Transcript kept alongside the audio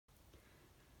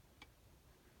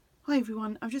Hi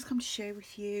everyone, I've just come to share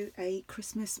with you a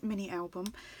Christmas mini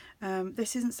album.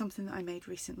 This isn't something that I made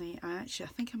recently. I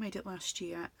think I made it last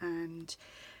year, and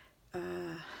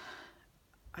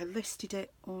I listed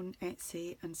it on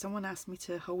Etsy and someone asked me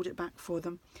to hold it back for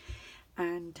them,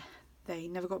 and they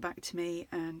never got back to me,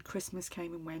 and Christmas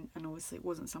came and went, and obviously it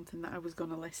wasn't something that I was going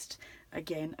to list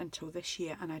again until this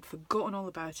year, and I'd forgotten all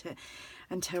about it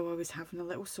until I was having a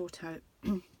little sort out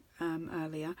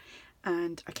earlier,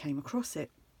 and I came across it.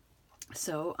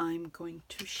 So I'm going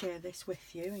to share this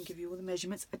with you and give you all the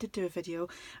measurements. I did do a video,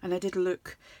 and I did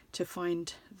look to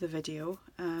find the video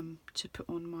to put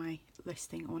on my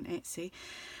listing on Etsy,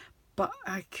 but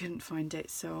I couldn't find it,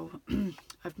 so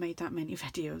I've made that many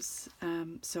videos.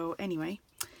 So anyway,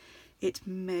 it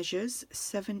measures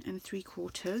 7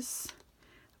 3/4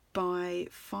 by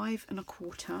 5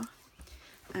 1/4,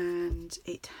 and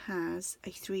it has a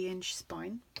 3-inch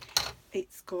spine.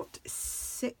 It's got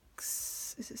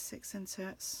six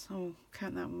inserts? Oh,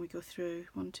 count that when we go through.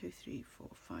 1, 2, 3, 4,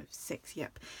 5, 6.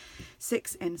 Yep,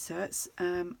 6 inserts.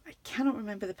 I cannot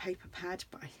remember the paper pad,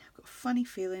 but I've got a funny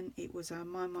feeling it was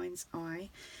My Mind's Eye,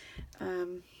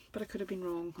 but I could have been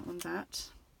wrong on that.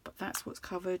 But that's what's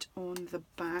covered on the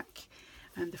back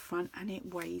and the front, and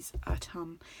it weighs a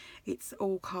ton. It's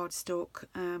all cardstock,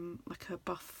 like a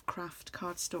Buff Craft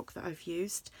cardstock that I've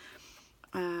used.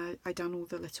 I done all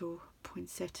the little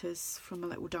poinsettias from a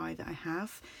little die that I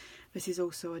have. This is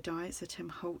also a die, it's a Tim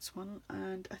Holtz one,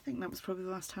 and I think that was probably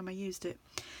the last time I used it.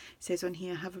 It says on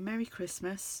here, "Have a Merry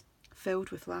Christmas, filled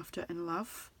with laughter and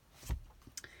love."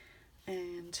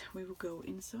 And we will go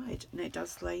inside, and it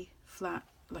does lay flat,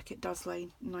 like it does lay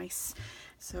nice,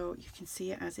 so you can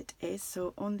see it as it is.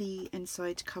 So on the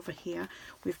inside cover here,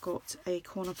 we've got a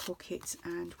corner pocket,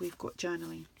 and we've got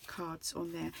journaling cards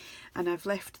on there, and I've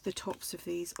left the tops of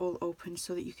these all open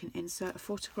so that you can insert a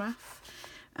photograph.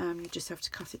 You just have to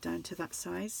cut it down to that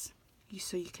size,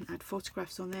 so you can add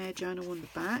photographs on there, journal on the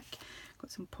back.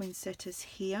 Got some poinsettias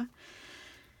here.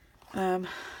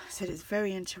 Said it's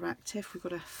very interactive. We've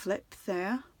got a flip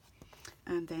there,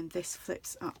 and then this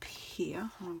flips up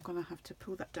here. I'm going to have to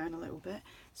pull that down a little bit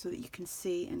so that you can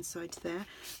see inside there.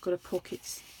 Got a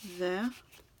pocket there,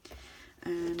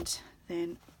 and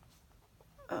then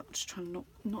just trying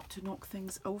not to knock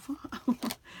things over. I'm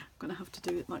going to have to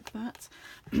do it like that.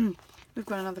 We've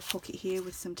got another pocket here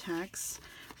with some tags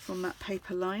from that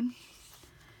paper line,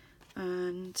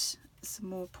 and some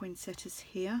more poinsettias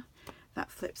here. That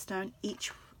flips down.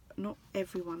 Each, not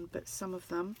everyone, but some of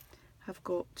them have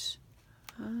got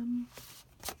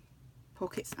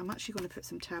pockets. I'm actually going to put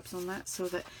some tabs on that so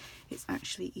that it's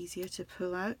actually easier to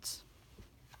pull out.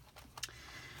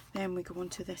 Then we go on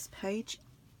to this page,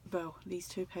 well, these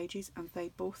two pages, and they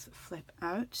both flip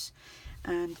out,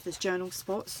 and there's journal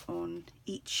spots on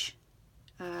each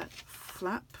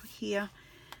flap here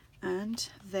and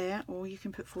there, or you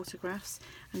can put photographs,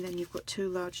 and then you've got two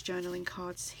large journaling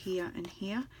cards here and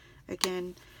here,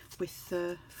 again with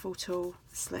the photo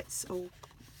slits all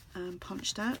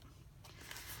punched out.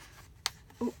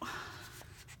 Oh,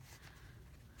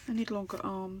 I need longer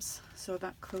arms, so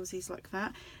that closes like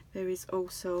that. There is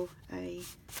also a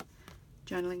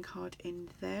journaling card in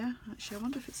there. Actually, I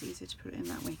wonder if it's easier to put it in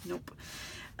that way. Nope.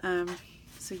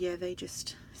 So yeah, they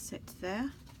just sit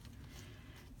there.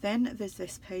 Then there's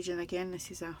this page, and again this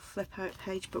is our flip out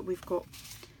page, but we've got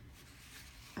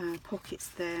pockets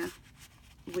there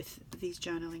with these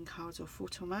journaling cards or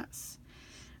photo mats.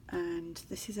 And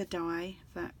this is a die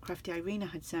that Crafty Irina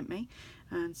had sent me,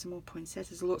 and some more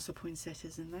poinsettias, lots of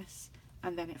poinsettias in this,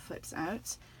 and then it flips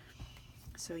out.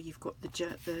 So you've got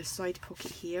the side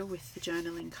pocket here with the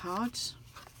journaling card,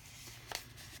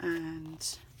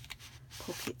 and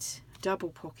pocket,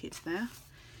 double pocket there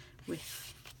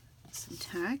with some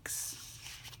tags,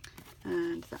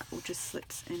 and that all just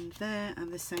slips in there,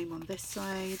 and the same on this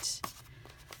side,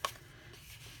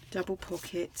 double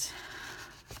pocket.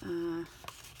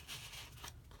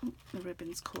 The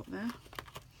ribbon's caught there,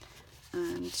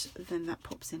 and then that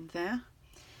pops in there,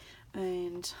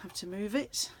 and have to move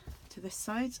it to this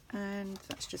side, and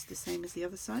that's just the same as the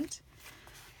other side,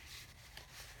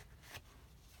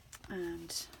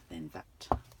 and then that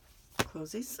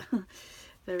closes.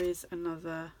 There is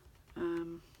another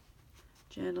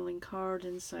journaling card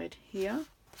inside here.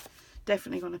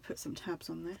 Definitely going to put some tabs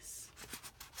on this.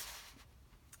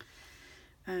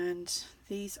 And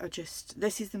these are just,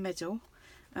 this is the middle,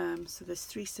 so there's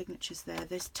 3 signatures there.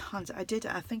 There's tons. I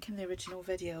think in the original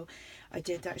video I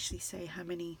did actually say how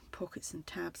many pockets and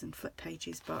tabs and flip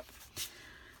pages, but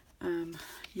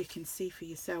you can see for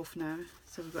yourself now.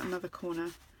 So we've got another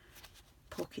corner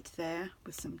pocket there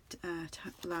with some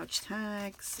large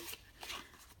tags,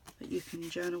 that you can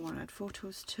journal or add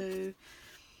photos to.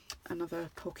 Another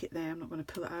pocket there, I'm not going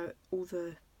to pull it out. All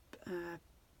the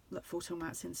photo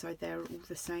mats inside there are all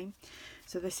the same.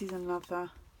 So this is another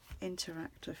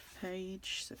interactive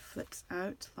page, so it flips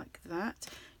out like that.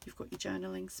 You've got your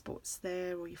journaling spots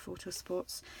there, or your photo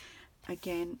spots,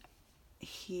 again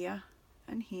here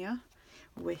and here,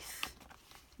 with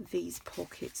these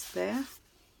pockets there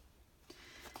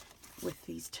with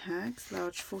these tags,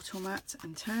 large photo mat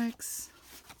and tags.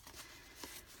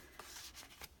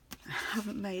 I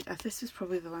haven't made, this was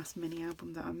probably the last mini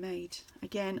album that I made.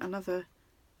 Again, another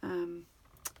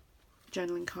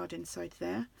journaling card inside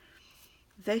there.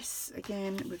 This,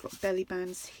 again, we've got belly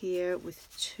bands here with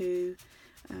two,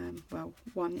 well,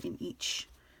 one in each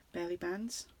belly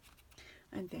band,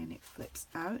 and then it flips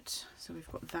out. So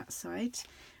we've got that side,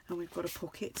 and we've got a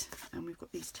pocket, and we've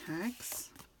got these tags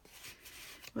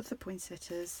with the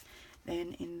poinsettias.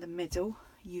 Then in the middle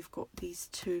you've got these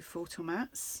two photo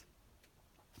mats,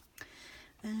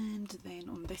 and then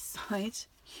on this side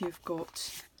you've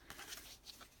got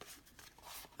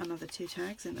another two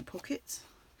tags in the pocket,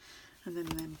 and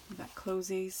then that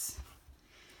closes.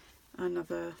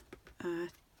 Another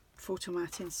photo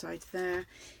mat inside there.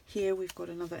 Here we've got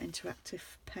another interactive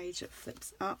page that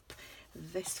flips up.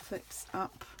 This flips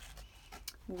up.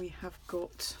 We have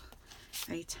got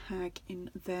a tag in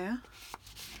there,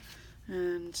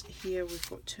 and here we've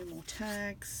got two more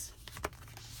tags,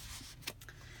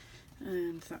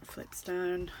 and that flips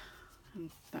down, and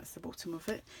that's the bottom of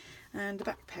it. And the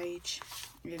back page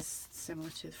is similar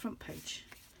to the front page.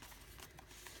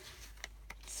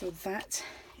 So that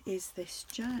is this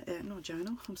not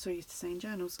journal, I'm so used to saying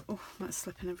journals, oh, that's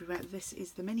slipping everywhere. This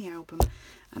is the mini album,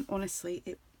 and honestly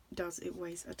it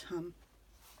weighs a ton.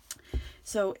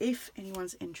 So if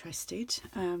anyone's interested,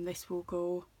 this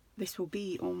will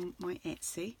be on my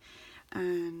Etsy,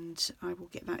 and I will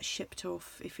get that shipped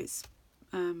off. If it's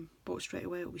bought straight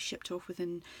away, it will be shipped off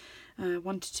within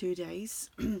 1 to 2 days,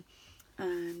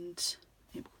 and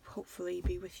it will hopefully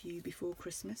be with you before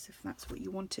Christmas if that's what you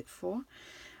want it for.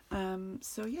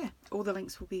 So yeah, all the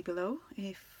links will be below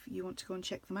if you want to go and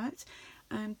check them out,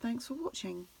 and thanks for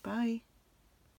watching. Bye.